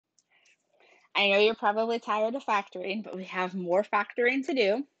I know you're probably tired of factoring, but we have more factoring to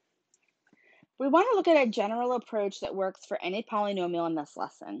do. We want to look at a general approach that works for any polynomial in this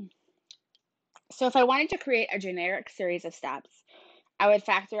lesson. So if I wanted to create a generic series of steps, I would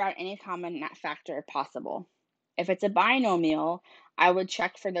factor out any common factor possible. If it's a binomial, I would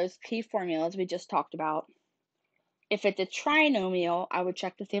check for those key formulas we just talked about. If it's a trinomial, I would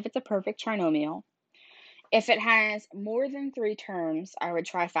check to see if it's a perfect trinomial. If it has more than 3 terms, I would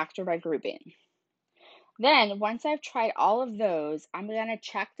try factor by grouping. Then, once I've tried all of those, I'm going to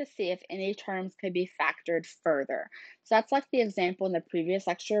check to see if any terms could be factored further. So that's like the example in the previous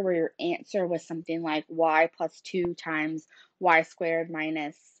lecture where your answer was something like y plus 2 times y squared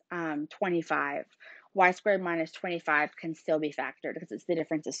minus 25. Y squared minus 25 can still be factored because it's the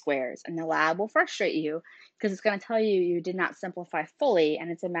difference of squares. And the lab will frustrate you because it's going to tell you you did not simplify fully,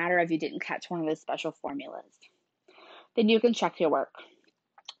 and it's a matter of you didn't catch one of those special formulas. Then you can check your work.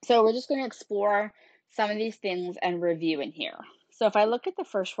 So we're just going to explore some of these things and review in here. So if I look at the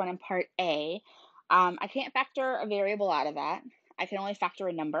first one in part A, I can't factor a variable out of that. I can only factor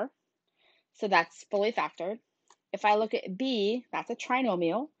a number. So that's fully factored. If I look at B, that's a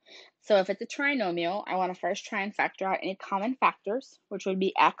trinomial. So if it's a trinomial, I want to first try and factor out any common factors, which would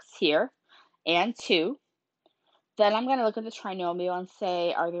be x here and 2. Then I'm going to look at the trinomial and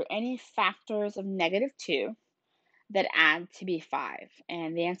say, are there any factors of -2 that add to be 5?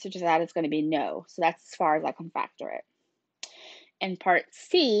 And the answer to that is going to be no. So that's as far as I can factor it. In part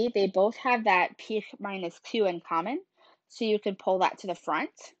C, they both have that p minus q in common. So you can pull that to the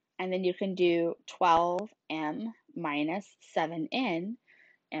front, and then you can do 12m minus 7n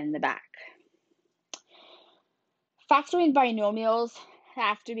in the back. Factoring binomials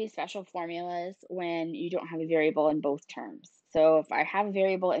have to be special formulas when you don't have a variable in both terms. So if I have a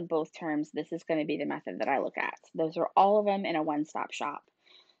variable in both terms, this is going to be the method that I look at. Those are all of them in a one-stop shop.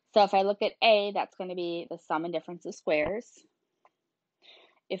 So if I look at A, that's going to be the sum and difference of squares.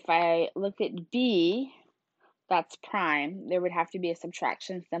 If I look at B, that's prime. There would have to be a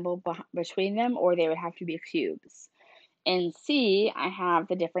subtraction symbol between them, or they would have to be cubes. In C, I have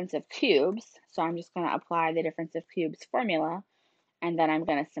the difference of cubes, so I'm just going to apply the difference of cubes formula, and then I'm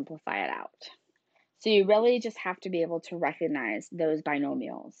going to simplify it out. So you really just have to be able to recognize those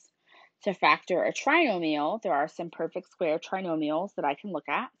binomials. To factor a trinomial, there are some perfect square trinomials that I can look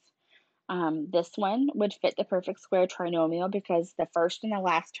at. This one would fit the perfect square trinomial because the first and the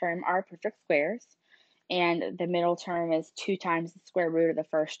last term are perfect squares, and the middle term is 2 times the square root of the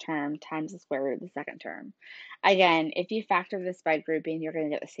first term times the square root of the second term. Again, if you factor this by grouping, you're going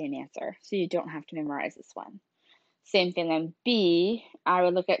to get the same answer, so you don't have to memorize this one. Same thing on B, I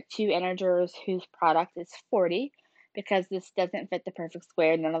would look at 2 integers whose product is 40 because this doesn't fit the perfect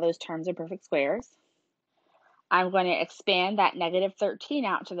square. None of those terms are perfect squares. I'm going to expand that -13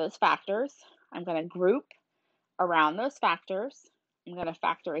 out to those factors. I'm going to group around those factors. I'm going to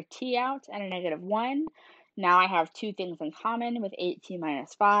factor a t out and a -1. Now I have 2 things in common with 8t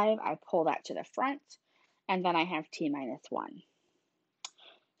minus 5. I pull that to the front, and then I have t minus 1.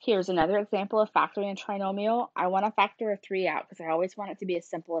 Here's another example of factoring a trinomial. I want to factor a 3 out because I always want it to be as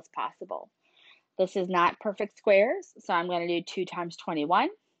simple as possible. This is not perfect squares, so I'm going to do 2 times 21.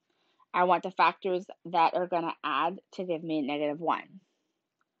 I want the factors that are going to add to give me -1.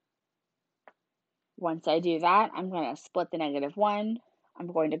 Once I do that, I'm going to split the -1.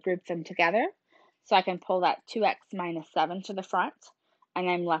 I'm going to group them together so I can pull that 2x minus 7 to the front, and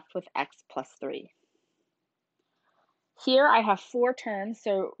I'm left with x plus 3. Here I have 4 terms,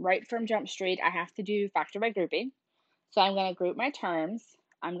 so right from Jump Street, I have to do factor by grouping. So I'm going to group my terms.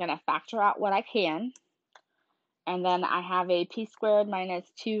 I'm going to factor out what I can. And then I have a p squared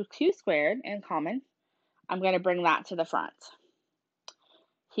minus 2q squared in common. I'm going to bring that to the front.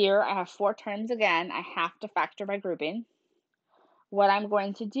 Here I have 4 terms again. I have to factor by grouping. What I'm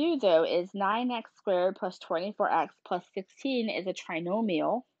going to do though is 9x squared plus 24x plus 16 is a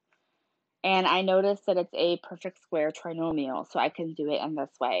trinomial. And I notice that it's a perfect square trinomial, so I can do it in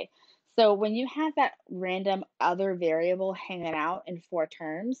this way. So when you have that random other variable hanging out in 4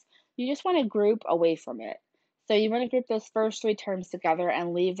 terms, you just want to group away from it. So you want to group those first 3 terms together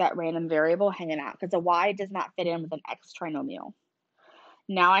and leave that random variable hanging out because a y does not fit in with an x trinomial.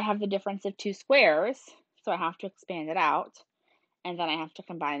 Now I have the difference of 2 squares, so I have to expand it out, and then I have to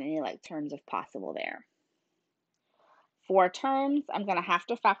combine any like terms if possible there. 4 terms, I'm going to have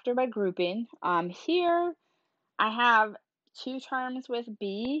to factor by grouping. Here I have 2 terms with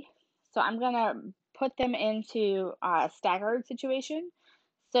b, so I'm going to put them into a staggered situation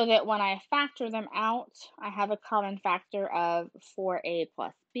so that when I factor them out, I have a common factor of 4a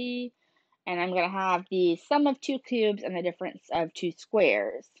plus b, and I'm going to have the sum of 2 cubes and the difference of 2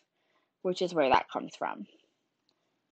 squares. which is where that comes from.